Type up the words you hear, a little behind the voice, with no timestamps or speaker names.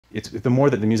it's the more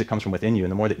that the music comes from within you,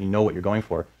 and the more that you know what you're going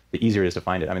for, the easier it is to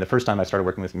find it. I mean, the first time I started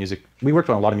working with music, we worked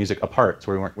on a lot of music apart,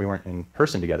 so we weren't in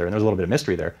person together, and there was a little bit of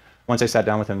mystery there. Once I sat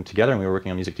down with him together and we were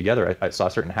working on music together, I saw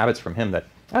certain habits from him that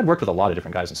I'd worked with a lot of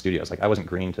different guys in studios. Like I wasn't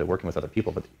green to working with other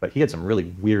people, but he had some really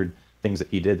weird things that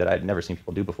he did that I'd never seen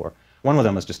people do before. One of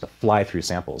them was just to fly through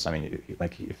samples. I mean,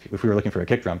 like if we were looking for a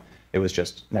kick drum, it was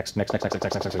just next, like,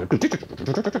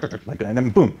 and then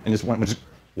boom, and just went,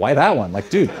 why that one? Like,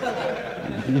 dude,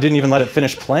 you didn't even let it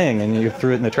finish playing and you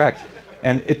threw it in the track.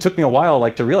 And it took me a while,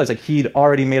 like, to realize, like, he'd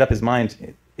already made up his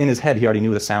mind. In his head, he already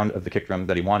knew the sound of the kick drum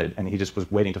that he wanted, and he just was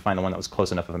waiting to find the one that was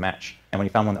close enough of a match. And when he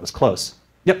found one that was close,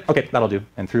 yep, okay, that'll do,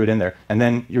 and threw it in there. And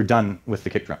then you're done with the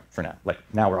kick drum for now. Like,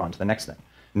 now we're on to the next thing.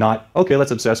 Not, okay,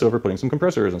 let's obsess over putting some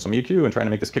compressors and some EQ and trying to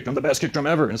make this kick drum the best kick drum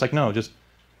ever. And it's like, no, just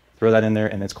throw that in there,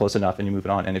 and it's close enough, and you move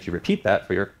it on. And if you repeat that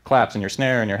for your claps and your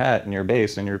snare and your hat and your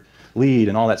bass and your lead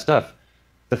and all that stuff,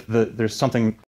 there's something